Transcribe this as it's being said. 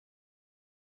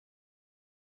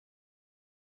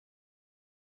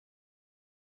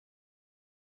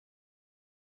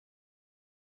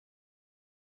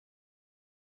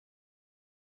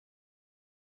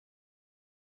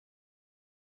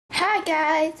Hi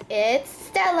guys, it's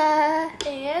Stella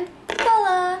and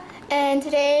Bella, and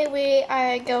today we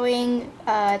are going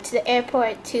to the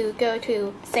airport to go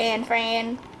to San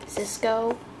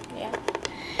Francisco. Yeah.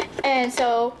 And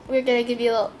so we're gonna give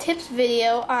you a little tips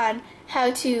video on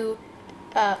how to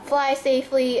fly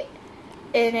safely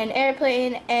in an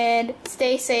airplane and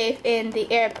stay safe in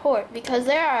the airport, because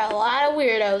there are a lot of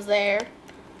weirdos there,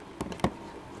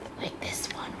 like this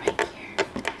one right here.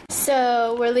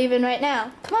 So we're leaving right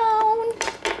now. Come on.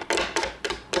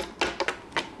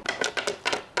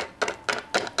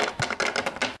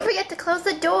 Forget to close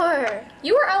the door.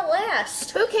 you were out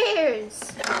last. Who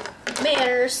cares?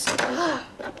 Manners.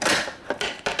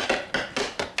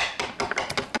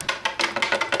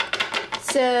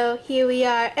 So here we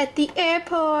are at the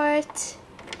airport.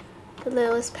 The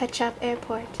Littlest Pet Shop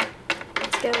Airport.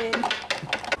 Let's go in.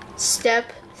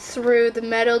 Step through the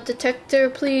metal detector,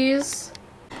 please.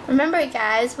 Remember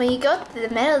guys, when you go through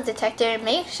the metal detector,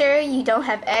 make sure you don't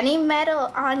have any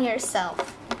metal on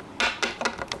yourself.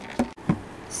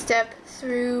 Step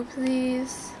through,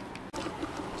 please.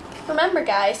 Remember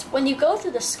guys, when you go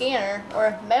through the scanner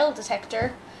or metal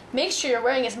detector, make sure you're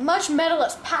wearing as much metal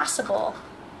as possible.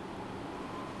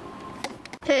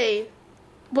 Hey,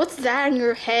 what's that on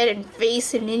your head and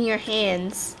face and in your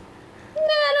hands?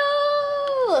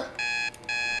 Metal!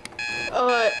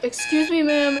 Excuse me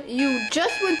ma'am, you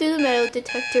just went through the metal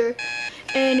detector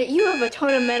and you have a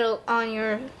ton of metal on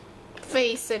your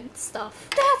face and stuff.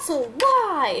 That's a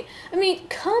lie! I mean,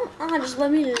 come on, just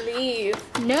let me leave.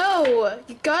 No,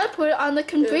 you gotta put it on the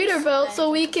conveyor Oops, belt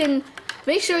so we can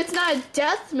make sure it's not a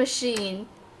death machine.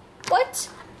 What?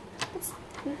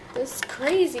 That's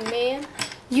crazy, man.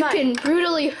 You can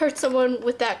brutally hurt someone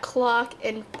with that clock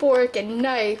and fork and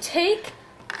knife. Take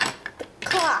the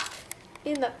clock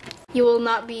in the... You will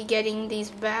not be getting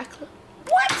these back.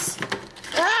 What?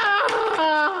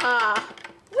 Ah!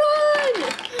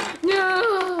 Run!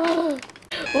 No!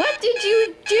 What did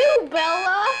you do,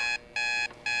 Bella?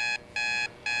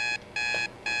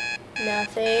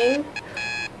 Nothing.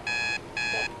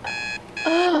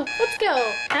 Oh, Let's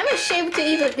go. I'm ashamed to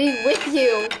even be with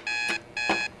you.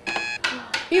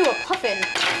 You a puffin.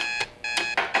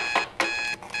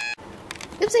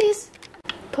 Oopsies.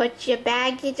 Put your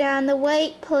baggage on the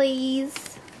weight,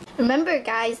 please. Remember,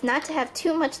 guys, not to have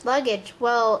too much luggage.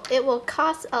 Well, it will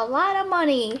cost a lot of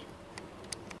money.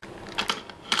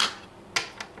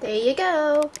 There you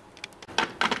go.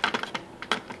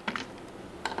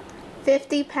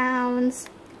 50 pounds.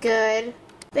 Good.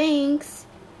 Thanks.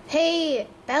 Hey,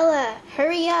 Bella,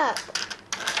 hurry up.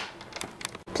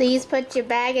 Please put your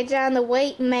baggage on the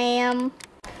weight, ma'am.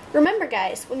 Remember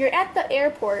guys, when you're at the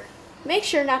airport, make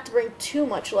sure not to bring too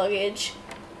much luggage.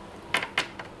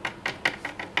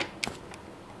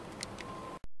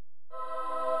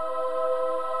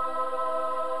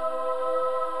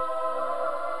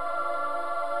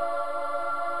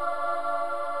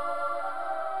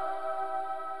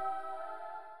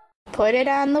 Put it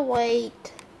on the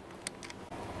weight.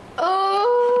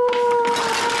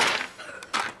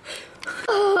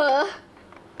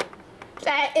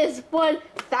 That is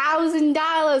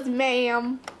 $1,000,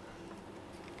 ma'am.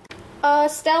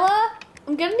 Stella,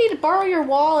 I'm gonna need to borrow your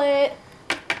wallet.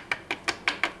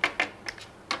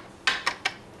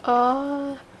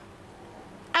 I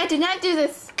did not do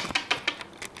this.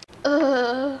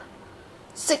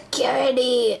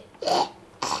 Security.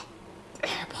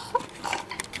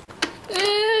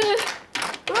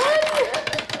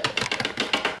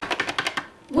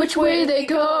 Which way they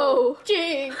go?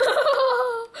 Jinx.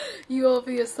 You owe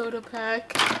me a soda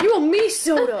pack. You owe me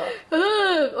soda.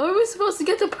 Are we supposed to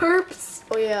get the perps?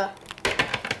 Oh yeah.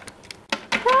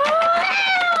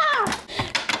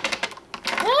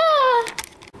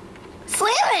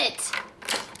 Slam it!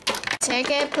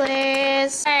 Ticket,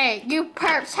 please. Hey, you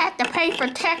perps have to pay for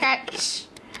tickets.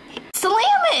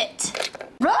 Slam it!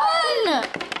 Run!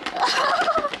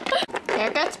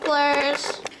 Tickets,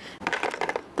 please.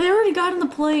 They already got on the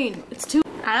plane. It's too...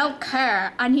 I don't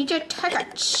care. I need your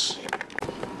tickets.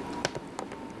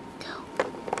 Go.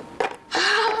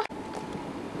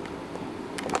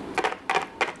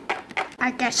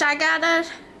 I guess I gotta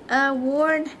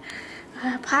warn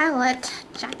Pilot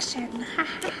Jackson.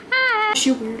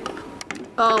 She weird.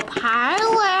 Oh,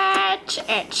 Pilot,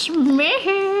 it's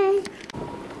me.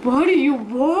 What do you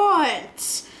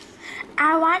want?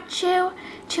 I want you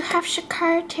to have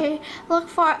security look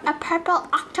for a purple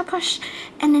octopus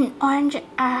and an orange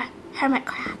hermit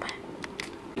crab.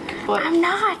 What? I'm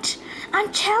not.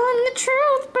 I'm telling the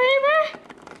truth,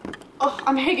 baby. Oh,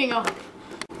 I'm hanging up.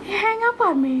 You hang up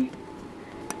on me.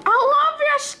 I love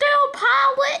you still,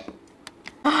 Pilot.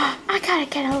 I gotta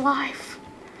get a life.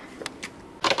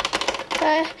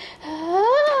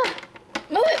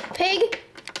 Move it, pig.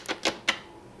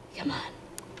 Come on.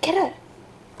 Get her.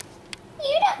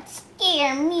 You don't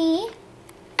scare me.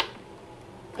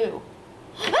 Ooh.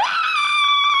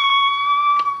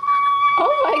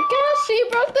 Oh my gosh, she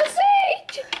broke the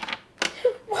stage.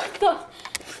 What the?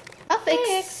 I'll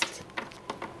fix.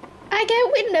 I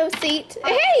get window seat.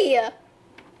 Hey!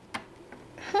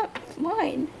 Huh, it's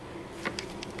mine.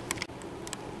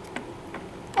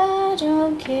 I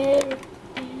don't care.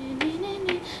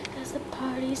 Cause the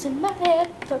party's in my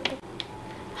head.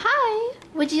 Hi,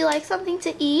 would you like something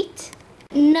to eat?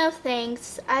 No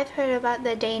thanks. I've heard about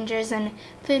the dangers and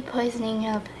food poisoning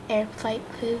of Airflight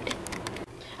food.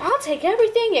 I'll take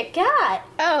everything you got.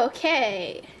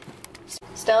 Okay.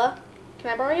 Stella, can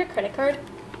I borrow your credit card?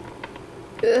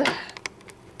 Ugh.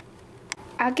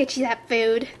 I'll get you that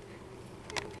food.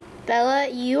 Bella,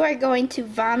 you are going to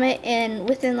vomit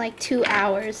within like 2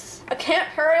 hours. I can't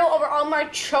hurry over all my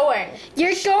chewing.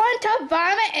 You're going to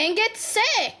vomit and get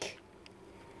sick.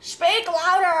 Speak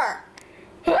louder.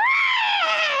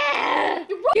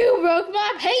 You broke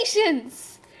my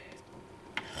patience.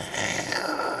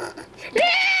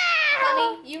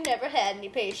 Honey, you never had any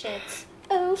patience.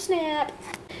 Oh, snap.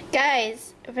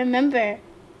 Guys, remember,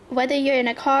 whether you're in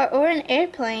a car or an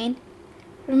airplane,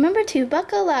 remember to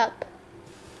buckle up.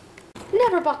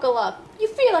 Never buckle up. You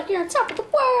feel like you're on top of the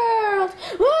world.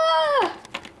 Ah!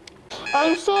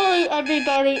 I'm sorry,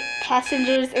 everybody,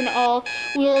 passengers and all.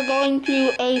 We are going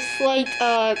through a slight,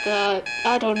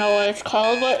 I don't know what it's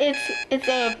called, but it's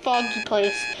a foggy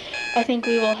place. I think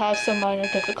we will have some minor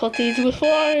difficulties with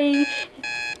flying.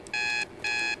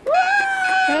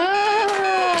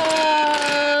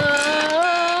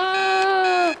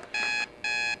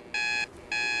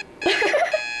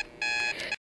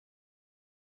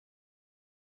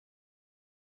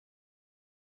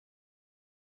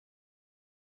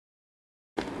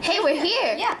 Hey, we're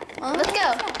here. Yeah. Let's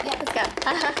go. Yeah. Let's go.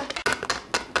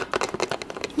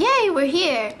 Yay, we're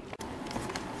here.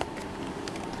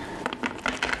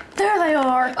 There they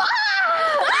are. Run!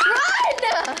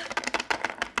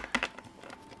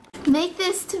 Make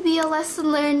this to be a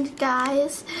lesson learned,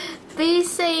 guys. Be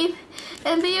safe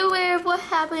and be aware of what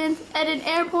happens at an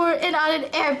airport and on an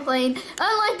airplane.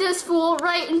 Unlike this fool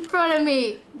right in front of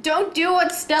me. Don't do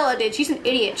what Stella did. She's an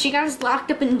idiot. She got us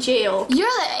locked up in jail. You're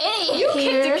the idiot You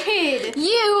here. kicked a kid.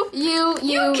 You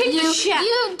kicked the chef.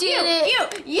 You did it.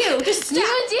 You. Just stop.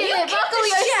 You did it. kicked Buckle the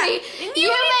your chef. seat. And You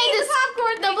made this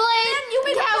popcorn. the blade. You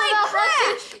made the have blade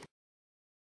malfunction. crash.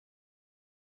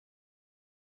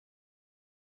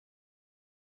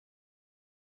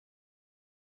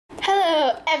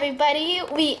 Hello, everybody.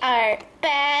 We are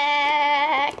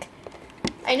back.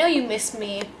 I know you miss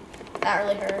me. Not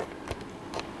really her.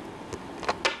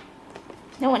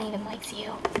 No one even likes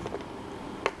you.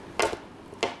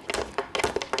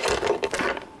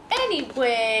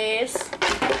 Anyways.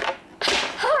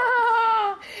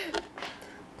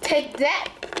 Take that.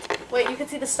 Wait, you can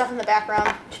see the stuff in the background.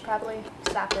 You should probably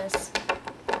stop this.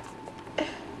 Okay.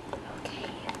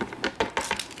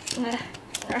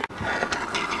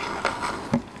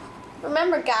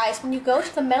 Remember, guys, when you go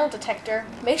to the metal detector,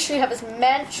 make sure you have as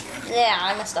much... Yeah,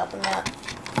 I messed up in that.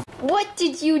 What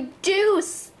did you do,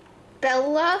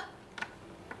 Bella?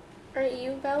 Are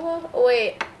you Bella? Oh,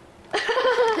 wait.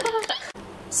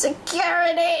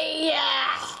 Security!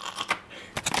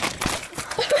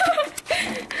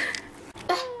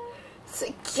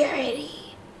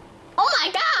 Security. Oh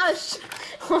my gosh!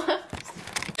 What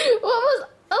was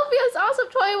Ophia's Awesome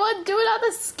 21 doing on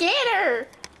the scanner?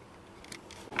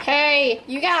 Hey,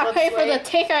 you gotta pay for the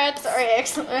tickets. Sorry, I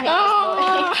accidentally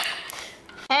Oh.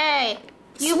 Hey,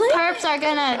 you Sleep. perps are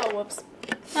gonna... Oh, whoops.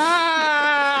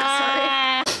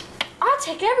 Ah. I'll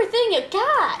take everything you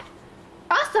got.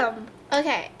 Awesome.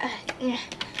 Okay.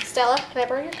 Stella, can I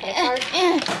borrow your credit card?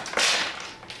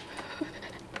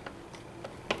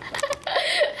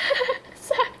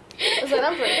 Sorry. Is that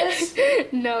on purpose?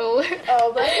 No.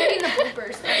 Oh, but I mean the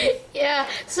bloopers. Yeah,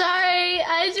 sorry.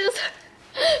 I just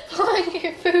pulling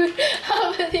your food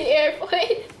out of the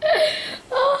airplane.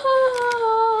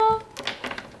 Oh,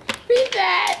 read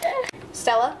that.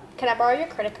 Stella, can I borrow your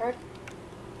credit card?